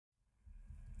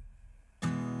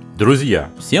Друзья,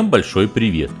 всем большой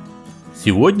привет!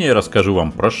 Сегодня я расскажу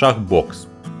вам про шахбокс.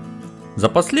 За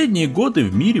последние годы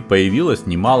в мире появилось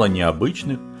немало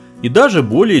необычных и даже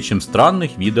более чем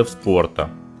странных видов спорта,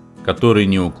 которые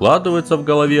не укладываются в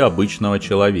голове обычного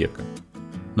человека.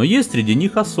 Но есть среди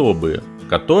них особые, в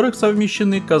которых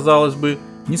совмещены, казалось бы,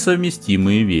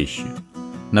 несовместимые вещи.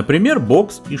 Например,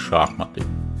 бокс и шахматы.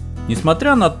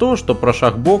 Несмотря на то, что про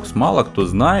шахбокс мало кто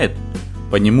знает,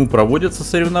 по нему проводятся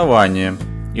соревнования,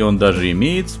 и он даже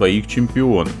имеет своих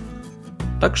чемпионов.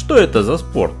 Так что это за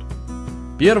спорт?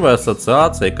 Первая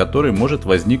ассоциация, которая может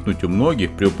возникнуть у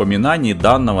многих при упоминании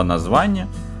данного названия,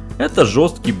 это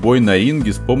жесткий бой на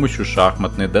ринге с помощью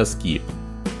шахматной доски.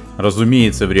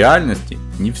 Разумеется, в реальности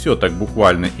не все так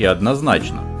буквально и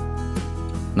однозначно.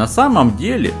 На самом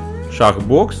деле,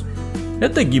 шахбокс –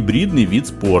 это гибридный вид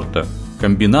спорта,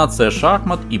 комбинация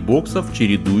шахмат и бокса в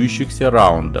чередующихся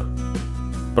раундах.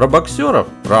 Про боксеров,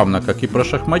 равно как и про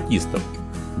шахматистов,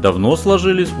 давно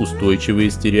сложились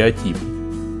устойчивые стереотипы.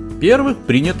 Первых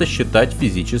принято считать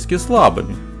физически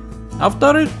слабыми, а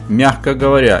вторых, мягко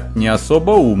говоря, не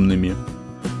особо умными.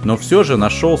 Но все же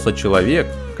нашелся человек,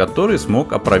 который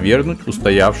смог опровергнуть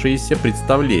устоявшиеся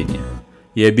представления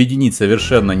и объединить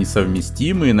совершенно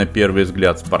несовместимые на первый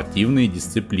взгляд спортивные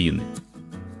дисциплины.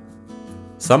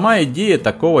 Сама идея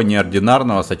такого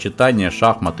неординарного сочетания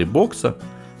шахмат и бокса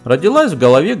родилась в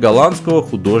голове голландского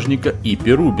художника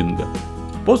Иппе Рубинга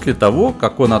после того,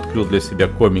 как он открыл для себя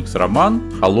комикс-роман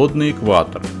 «Холодный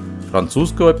экватор»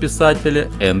 французского писателя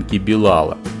Энки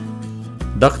Билала.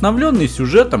 Вдохновленный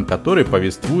сюжетом, который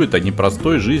повествует о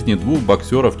непростой жизни двух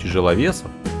боксеров-тяжеловесов,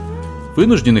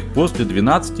 вынужденных после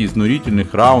 12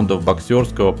 изнурительных раундов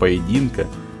боксерского поединка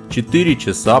 4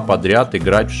 часа подряд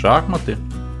играть в шахматы,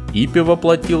 Иппе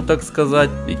воплотил, так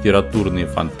сказать, литературные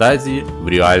фантазии в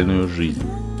реальную жизнь.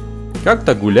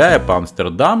 Как-то гуляя по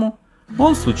Амстердаму,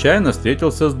 он случайно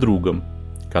встретился с другом,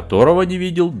 которого не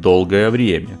видел долгое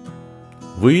время.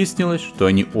 Выяснилось, что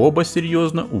они оба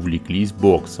серьезно увлеклись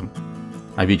боксом.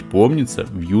 А ведь, помнится,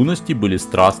 в юности были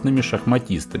страстными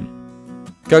шахматистами.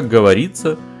 Как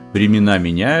говорится, времена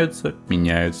меняются,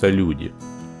 меняются люди.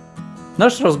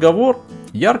 Наш разговор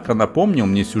ярко напомнил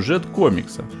мне сюжет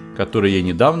комикса, который я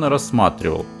недавно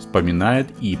рассматривал, вспоминает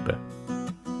Иппе.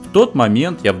 В тот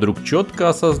момент я вдруг четко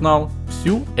осознал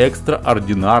всю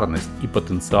экстраординарность и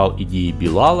потенциал идеи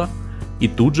Билала и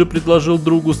тут же предложил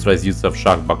другу сразиться в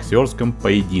шахбоксерском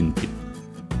поединке.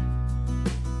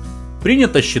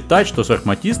 Принято считать, что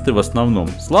шахматисты в основном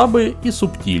слабые и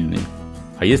субтильные,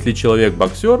 а если человек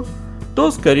боксер, то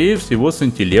скорее всего с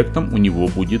интеллектом у него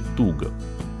будет туго.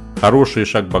 Хорошие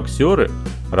шахбоксеры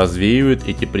развеивают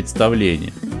эти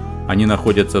представления. Они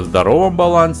находятся в здоровом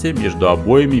балансе между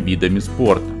обоими видами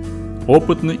спорта,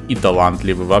 опытны и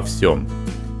талантливы во всем.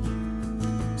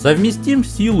 Совместив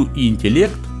силу и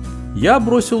интеллект, я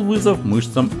бросил вызов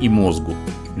мышцам и мозгу,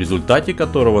 в результате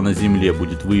которого на Земле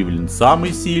будет выявлен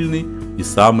самый сильный и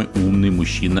самый умный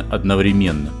мужчина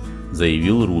одновременно,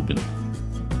 заявил Рубин.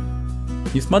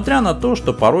 Несмотря на то,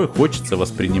 что порой хочется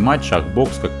воспринимать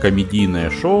шахбокс как комедийное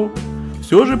шоу,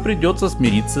 все же придется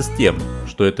смириться с тем,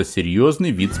 что это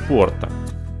серьезный вид спорта.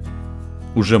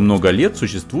 Уже много лет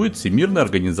существует Всемирная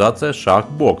организация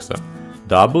шахбокса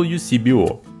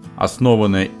WCBO,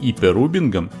 основанная Иппе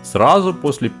Рубингом сразу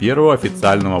после первого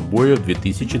официального боя в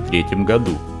 2003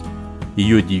 году.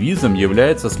 Ее девизом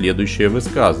является следующее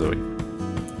высказывание: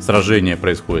 «Сражение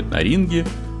происходит на ринге,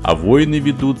 а войны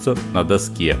ведутся на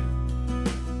доске».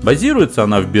 Базируется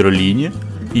она в Берлине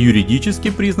и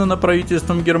юридически признана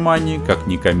правительством Германии как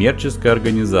некоммерческая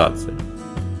организация.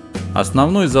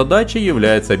 Основной задачей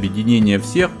является объединение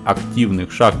всех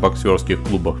активных шахбоксерских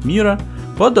клубов мира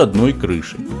под одной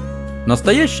крышей. В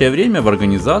настоящее время в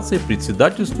организации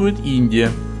председательствует Индия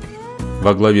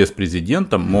во главе с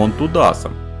президентом Монту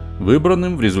Дасом,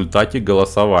 выбранным в результате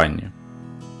голосования.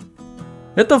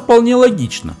 Это вполне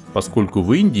логично, поскольку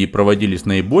в Индии проводились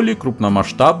наиболее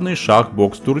крупномасштабные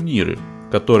шахбокс-турниры,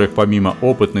 в которых помимо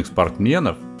опытных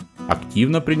спортсменов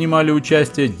активно принимали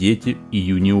участие дети и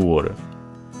юниоры.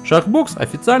 Шахбокс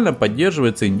официально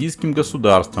поддерживается индийским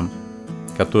государством,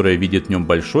 которое видит в нем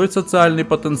большой социальный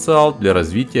потенциал для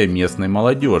развития местной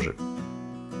молодежи.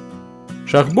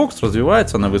 Шахбокс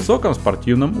развивается на высоком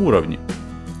спортивном уровне,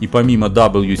 и помимо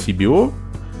WCBO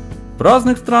в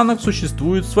разных странах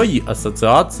существуют свои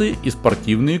ассоциации и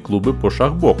спортивные клубы по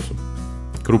шахбоксу.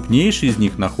 Крупнейший из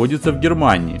них находится в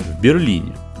Германии, в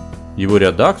Берлине. В его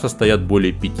рядах состоят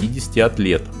более 50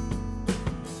 атлетов.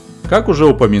 Как уже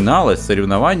упоминалось,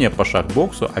 соревнования по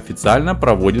шахбоксу официально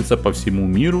проводятся по всему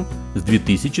миру с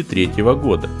 2003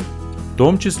 года, в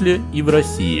том числе и в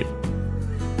России.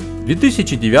 В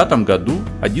 2009 году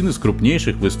один из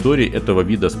крупнейших в истории этого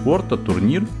вида спорта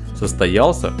турнир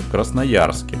состоялся в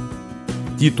Красноярске.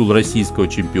 Титул российского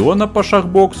чемпиона по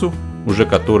шахбоксу уже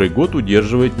который год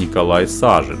удерживает Николай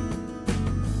Сажин.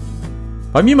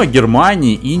 Помимо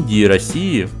Германии, Индии и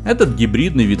России, этот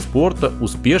гибридный вид спорта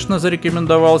успешно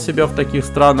зарекомендовал себя в таких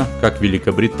странах, как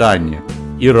Великобритания,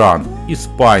 Иран,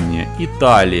 Испания,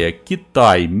 Италия,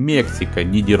 Китай, Мексика,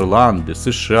 Нидерланды,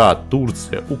 США,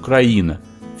 Турция, Украина,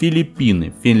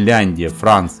 Филиппины, Финляндия,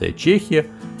 Франция, Чехия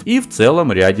и в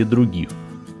целом ряде других.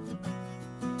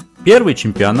 Первый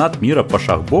чемпионат мира по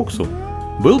шахбоксу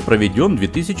был проведен в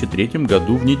 2003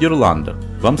 году в Нидерландах,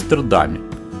 в Амстердаме,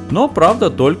 но правда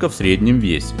только в среднем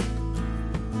весе.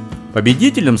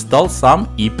 Победителем стал сам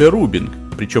Ипе Рубинг,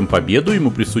 причем победу ему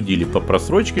присудили по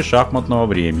просрочке шахматного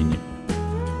времени.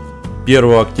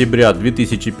 1 октября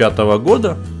 2005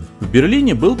 года в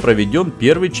Берлине был проведен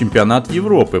первый чемпионат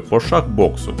Европы по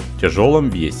шахбоксу в тяжелом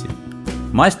весе.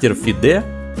 Мастер ФИДЕ,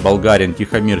 болгарин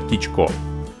Тихомир Тичко,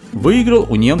 выиграл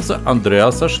у немца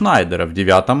Андреаса Шнайдера в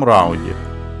 9-м раунде,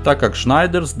 так как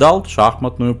Шнайдер сдал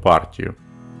шахматную партию.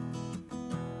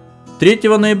 3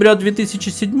 ноября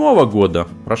 2007 года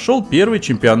прошел первый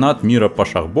чемпионат мира по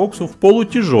шахбоксу в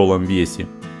полутяжелом весе.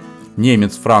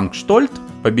 Немец Франк Штольт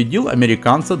победил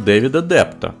американца Дэвида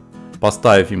Депта,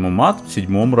 поставив ему мат в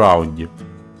 7-м раунде.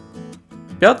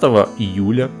 5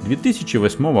 июля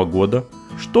 2008 года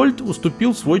Штольт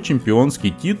уступил свой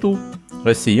чемпионский титул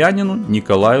россиянину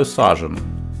Николаю Сажину,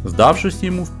 сдавшись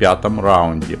ему в 5-м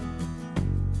раунде.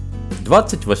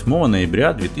 28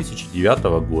 ноября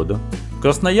 2009 года в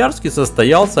Красноярске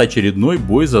состоялся очередной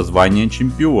бой за звание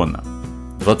чемпиона.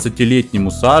 20-летнему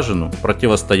Сажину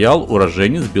противостоял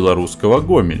уроженец белорусского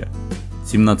Гомеля,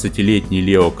 17-летний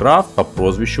Лео Крафт по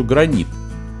прозвищу Гранит,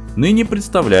 ныне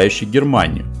представляющий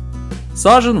Германию.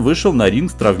 Сажин вышел на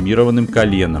ринг с травмированным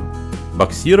коленом.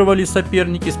 Боксировали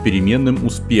соперники с переменным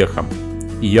успехом,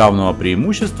 и явного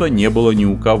преимущества не было ни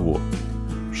у кого.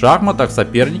 В шахматах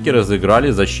соперники разыграли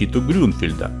защиту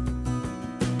Грюнфельда.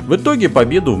 В итоге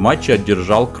победу в матче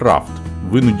одержал Крафт,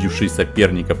 вынудивший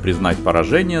соперника признать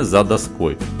поражение за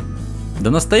доской. До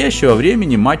настоящего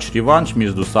времени матч-реванш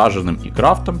между Сажиным и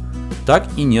Крафтом так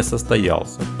и не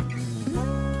состоялся.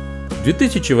 В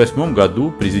 2008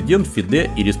 году президент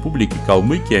ФИДЕ и Республики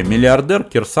Калмыкия миллиардер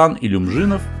Кирсан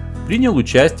Илюмжинов принял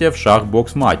участие в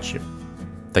шахбокс-матче.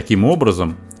 Таким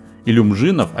образом,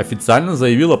 Илюмжинов официально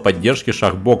заявил о поддержке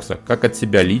шахбокса как от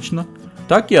себя лично,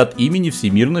 так и от имени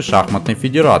Всемирной шахматной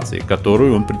федерации,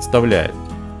 которую он представляет.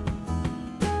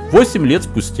 8 лет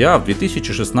спустя, в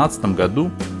 2016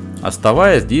 году,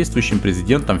 оставаясь действующим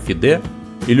президентом ФИДЕ,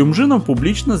 Илюмжинов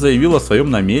публично заявил о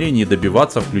своем намерении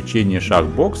добиваться включения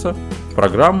шахбокса в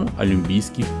программу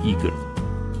Олимпийских игр.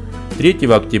 3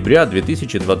 октября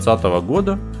 2020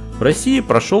 года в России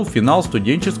прошел финал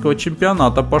студенческого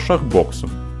чемпионата по шахбоксу,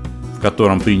 в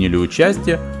котором приняли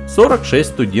участие 46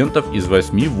 студентов из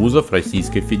 8 вузов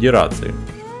Российской Федерации.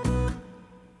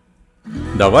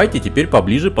 Давайте теперь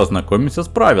поближе познакомимся с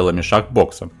правилами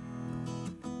шахбокса.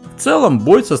 В целом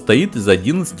бой состоит из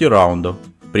 11 раундов,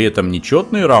 при этом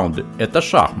нечетные раунды – это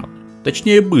шахмат,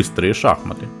 точнее быстрые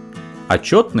шахматы, а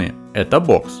четные – это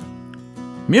бокс.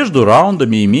 Между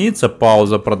раундами имеется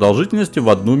пауза продолжительностью в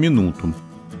 1 минуту.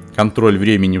 Контроль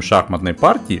времени в шахматной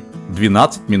партии –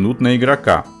 12 минут на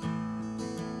игрока.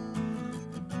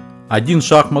 Один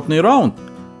шахматный раунд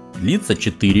длится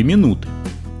 4 минуты,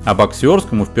 а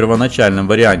боксерскому в первоначальном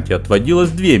варианте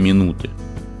отводилось 2 минуты.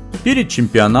 Перед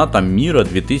чемпионатом мира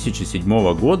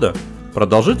 2007 года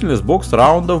продолжительность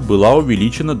бокс-раундов была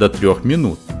увеличена до 3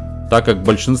 минут, так как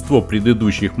большинство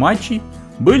предыдущих матчей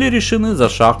были решены за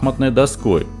шахматной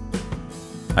доской.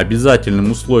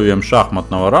 Обязательным условием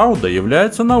шахматного раунда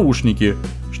являются наушники,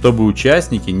 чтобы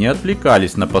участники не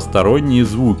отвлекались на посторонние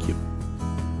звуки.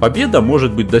 Победа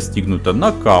может быть достигнута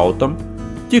нокаутом,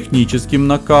 техническим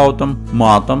нокаутом,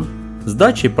 матом,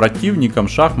 сдачей противником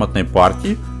шахматной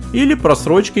партии или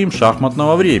просрочкой им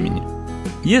шахматного времени.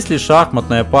 Если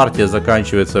шахматная партия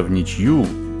заканчивается в ничью,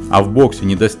 а в боксе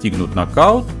не достигнут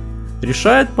нокаут,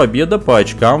 решает победа по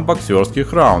очкам в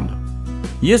боксерских раундах.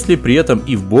 Если при этом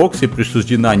и в боксе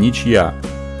присуждена ничья,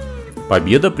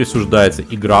 победа присуждается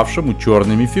игравшему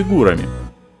черными фигурами.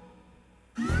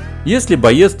 Если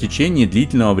боец в течение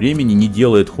длительного времени не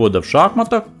делает хода в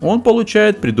шахматах, он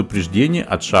получает предупреждение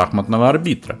от шахматного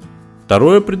арбитра.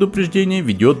 Второе предупреждение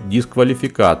ведет к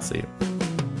дисквалификации.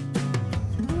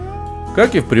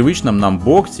 Как и в привычном нам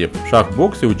боксе, в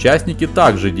шахбоксе участники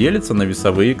также делятся на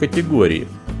весовые категории.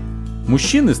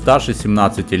 Мужчины старше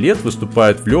 17 лет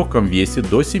выступают в легком весе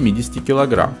до 70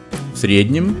 кг, в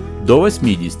среднем до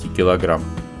 80 кг.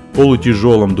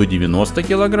 полутяжелом до 90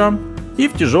 кг и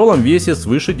в тяжелом весе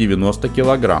свыше 90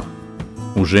 кг.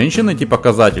 У женщин эти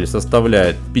показатели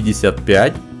составляют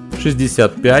 55,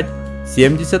 65,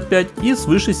 75 и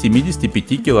свыше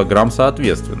 75 кг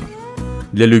соответственно.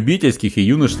 Для любительских и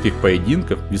юношеских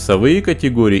поединков весовые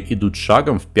категории идут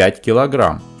шагом в 5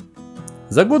 кг.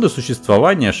 За годы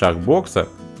существования шахбокса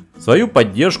свою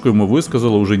поддержку ему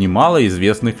высказало уже немало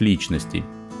известных личностей.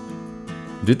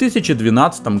 В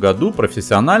 2012 году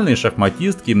профессиональные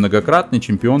шахматистки и многократные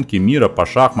чемпионки мира по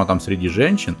шахматам среди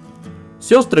женщин,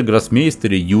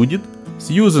 сестры-гроссмейстеры Юдит,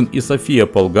 Сьюзен и София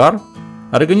Полгар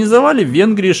организовали в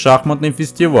Венгрии шахматный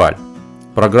фестиваль,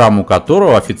 в программу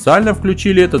которого официально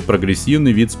включили этот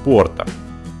прогрессивный вид спорта.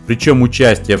 Причем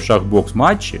участие в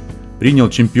шахбокс-матче принял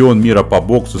чемпион мира по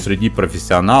боксу среди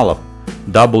профессионалов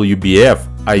WBF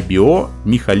IBO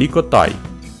Михалико Тай.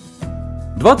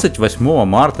 28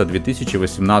 марта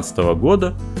 2018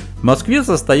 года в Москве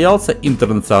состоялся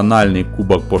интернациональный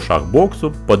кубок по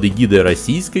шахбоксу под эгидой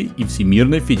Российской и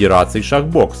Всемирной Федерации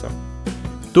шахбокса.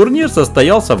 Турнир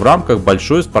состоялся в рамках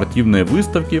большой спортивной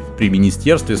выставки при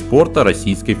Министерстве спорта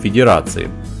Российской Федерации.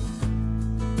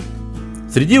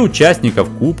 Среди участников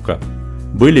кубка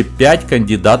были 5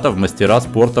 кандидатов в мастера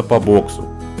спорта по боксу,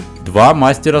 2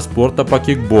 мастера спорта по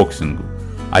кикбоксингу,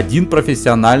 1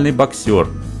 профессиональный боксер,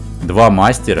 2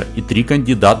 мастера и 3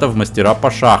 кандидата в мастера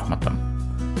по шахматам,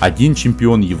 1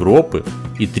 чемпион Европы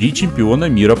и 3 чемпиона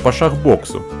мира по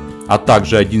шахбоксу, а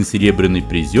также 1 серебряный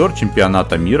призер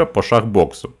чемпионата мира по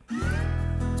шахбоксу.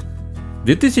 В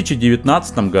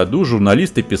 2019 году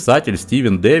журналист и писатель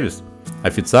Стивен Дэвис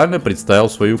официально представил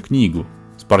свою книгу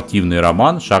 «Спортивный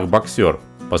роман «Шахбоксер»,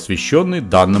 посвященный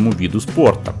данному виду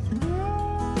спорта.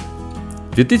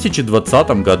 В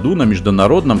 2020 году на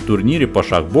международном турнире по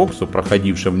шахбоксу,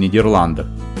 проходившем в Нидерландах,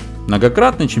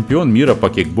 многократный чемпион мира по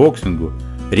кикбоксингу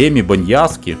Реми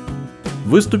Баньяски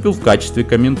выступил в качестве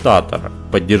комментатора,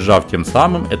 поддержав тем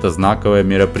самым это знаковое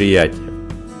мероприятие.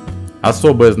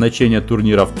 Особое значение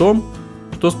турнира в том,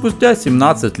 что спустя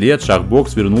 17 лет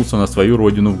шахбокс вернулся на свою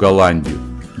родину в Голландию,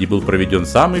 где был проведен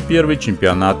самый первый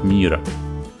чемпионат мира.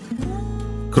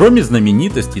 Кроме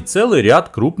знаменитостей, целый ряд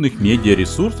крупных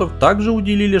медиаресурсов также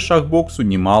уделили шахбоксу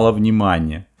немало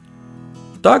внимания.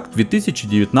 Так, в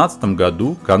 2019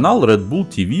 году канал Red Bull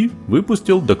TV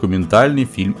выпустил документальный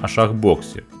фильм о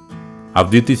шахбоксе. А в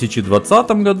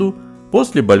 2020 году,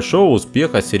 после большого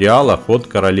успеха сериала «Ход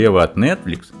королевы» от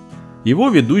Netflix, его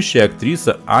ведущая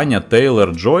актриса Аня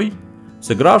Тейлор-Джой,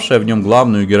 сыгравшая в нем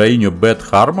главную героиню Бет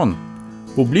Хармон,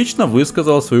 публично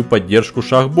высказала свою поддержку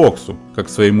шахбоксу, как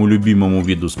своему любимому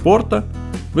виду спорта,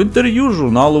 в интервью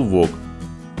журналу Vogue.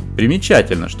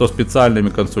 Примечательно, что специальными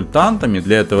консультантами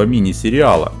для этого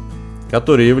мини-сериала,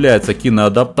 который является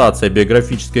киноадаптацией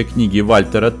биографической книги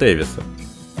Вальтера Тевиса,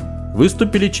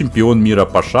 выступили чемпион мира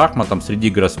по шахматам среди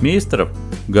гроссмейстеров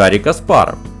Гарри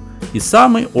Каспаров и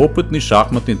самый опытный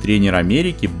шахматный тренер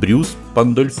Америки Брюс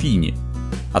Пандольфини,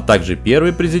 а также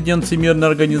первый президент Всемирной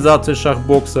организации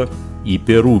шахбокса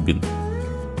Ипе Рубин.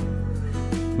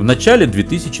 В начале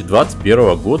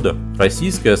 2021 года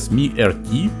российская СМИ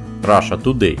RT Russia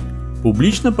Today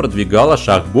публично продвигала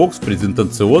шахбокс в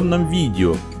презентационном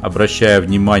видео, обращая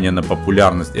внимание на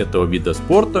популярность этого вида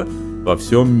спорта во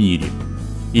всем мире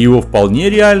и его вполне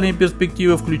реальные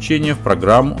перспективы включения в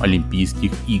программу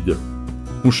Олимпийских игр.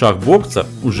 У шахбокса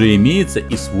уже имеется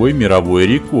и свой мировой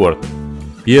рекорд.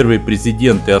 Первый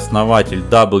президент и основатель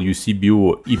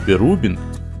WCBO Ипе Рубин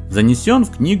занесен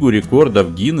в книгу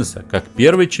рекордов Гиннесса как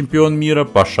первый чемпион мира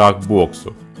по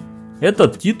шахбоксу.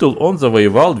 Этот титул он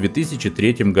завоевал в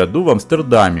 2003 году в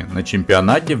Амстердаме на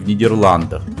чемпионате в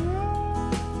Нидерландах.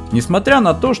 Несмотря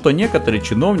на то, что некоторые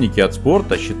чиновники от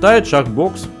спорта считают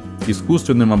шахбокс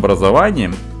искусственным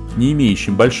образованием, не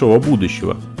имеющим большого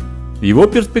будущего, в его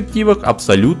перспективах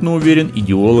абсолютно уверен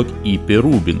идеолог Ипе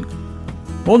Рубин.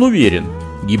 Он уверен,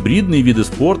 гибридные виды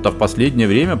спорта в последнее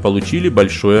время получили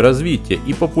большое развитие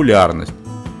и популярность.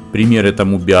 Примеры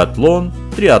тому биатлон,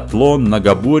 триатлон,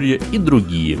 многоборье и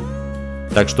другие.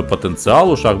 Так что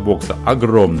потенциал у шахбокса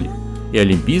огромный, и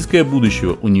олимпийское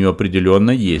будущее у нее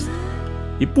определенно есть.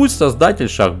 И пусть создатель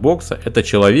шахбокса – это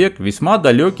человек, весьма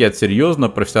далекий от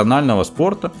серьезного профессионального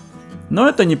спорта, но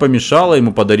это не помешало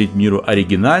ему подарить миру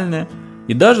оригинальное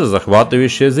и даже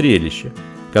захватывающее зрелище,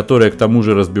 которое к тому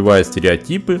же разбивает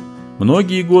стереотипы,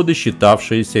 многие годы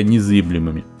считавшиеся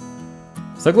незыблемыми.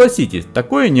 Согласитесь,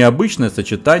 такое необычное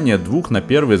сочетание двух на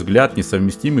первый взгляд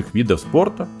несовместимых видов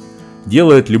спорта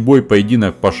делает любой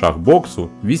поединок по шахбоксу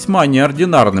весьма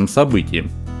неординарным событием,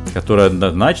 которое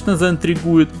однозначно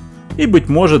заинтригует и, быть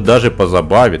может, даже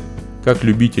позабавит как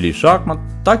любителей шахмат,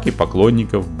 так и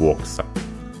поклонников бокса.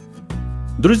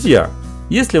 Друзья,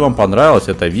 если вам понравилось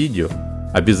это видео,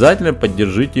 обязательно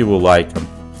поддержите его лайком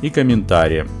и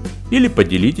комментарием или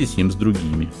поделитесь им с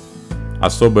другими.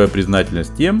 Особая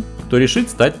признательность тем, кто решит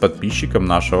стать подписчиком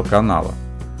нашего канала.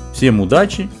 Всем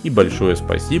удачи и большое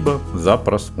спасибо за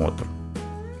просмотр.